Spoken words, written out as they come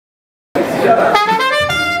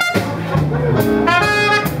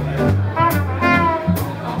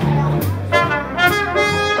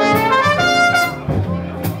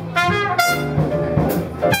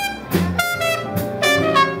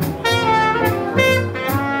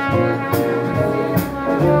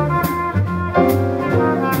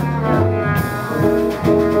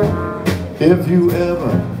If you ever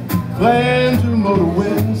plan to motor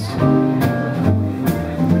west,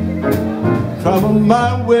 travel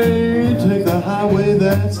my way, take the highway,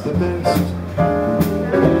 that's the best.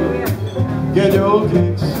 Get your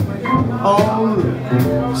kicks on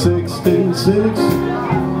Route 66.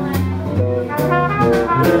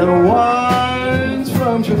 It winds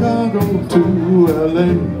from Chicago to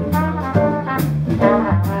LA,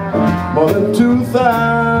 more than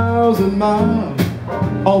 2,000 miles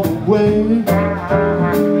all the way.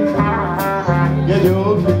 Get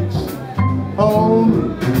your kicks on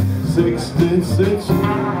Route 66.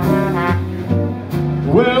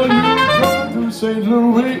 Well, you go through St.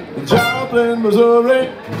 Louis, Joplin, Missouri,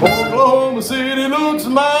 Oklahoma City looks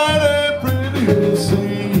mighty pretty to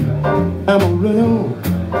see. Amarillo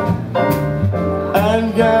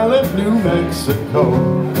and Gallup, New Mexico.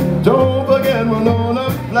 Don't forget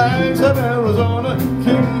Winona, Flagstaff, Arizona,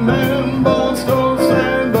 Kingman, Boston,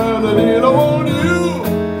 San Bernardino. Won't you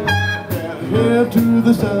get here to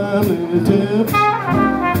this timely tip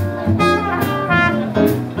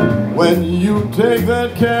when you take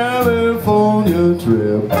that California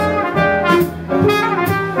trip?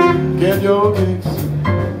 Get your kicks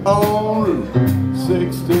on Route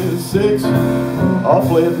 66. I'll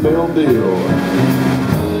play at Mel Deal.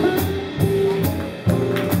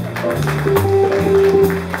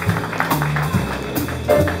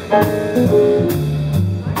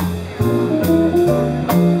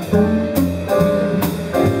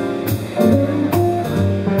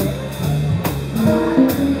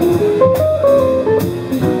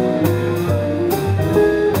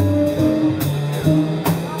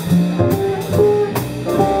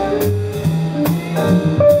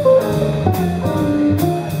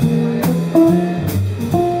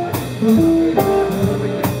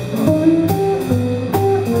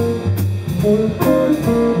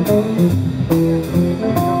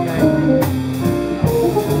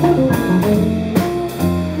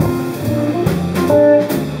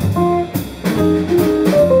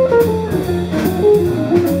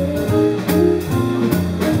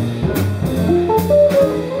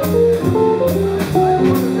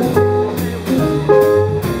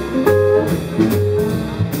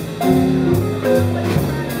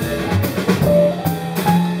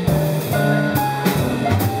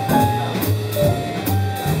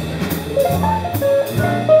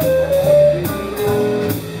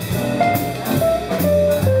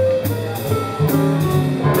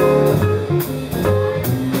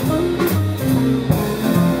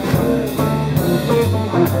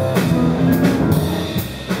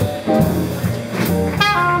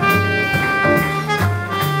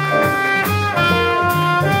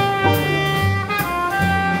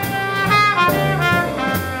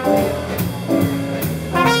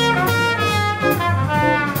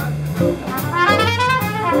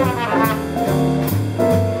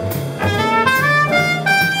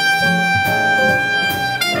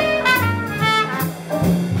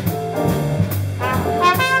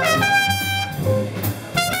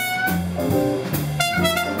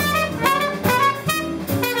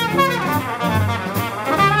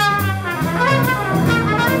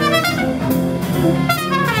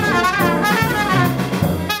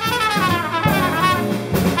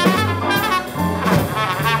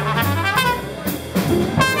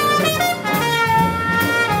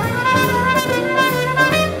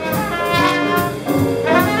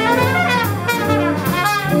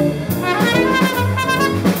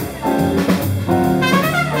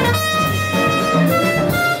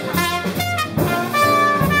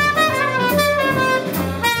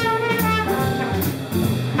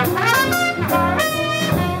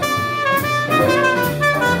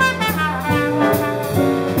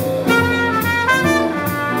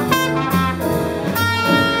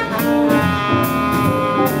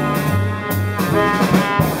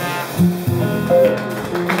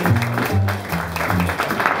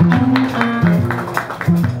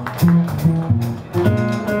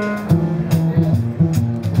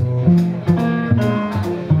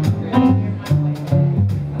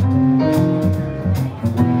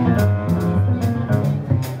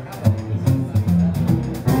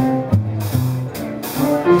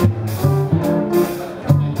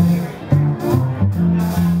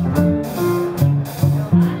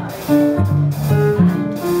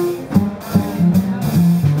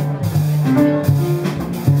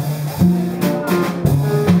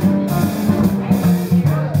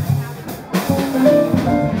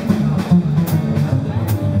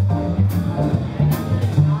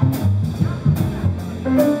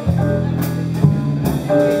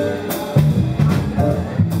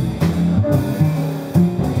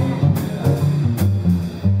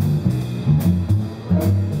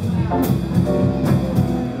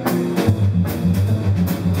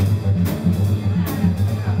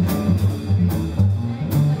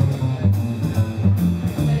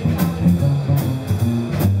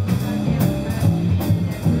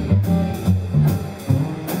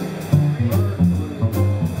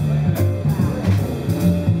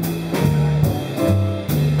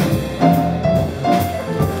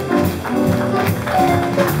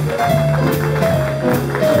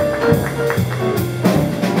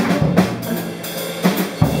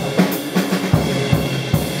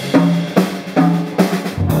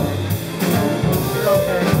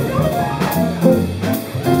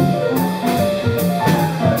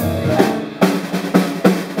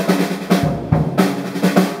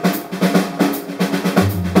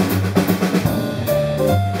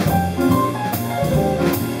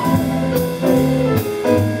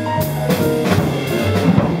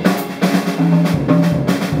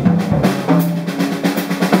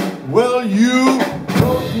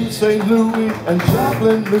 Louis and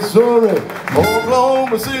Joplin, Missouri.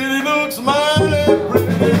 Oklahoma City looks mighty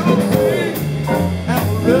pretty. Rosie,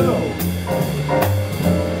 Amarillo,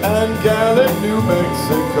 and Gallup, New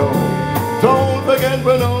Mexico. Don't forget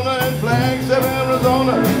Winona and Flagstaff,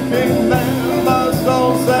 Arizona. Kingman,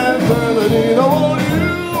 Boston, San Bernardino. Won't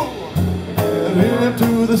you adhere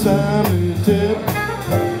to the Simon tip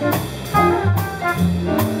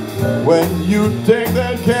when you take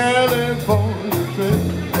that California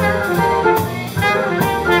trip?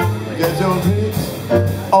 Get your drinks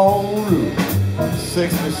on Route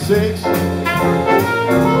 66. Get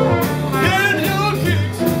your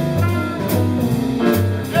kicks.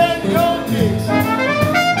 Get your kicks.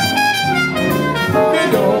 Get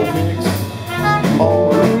your kicks on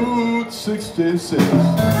Route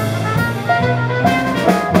 66.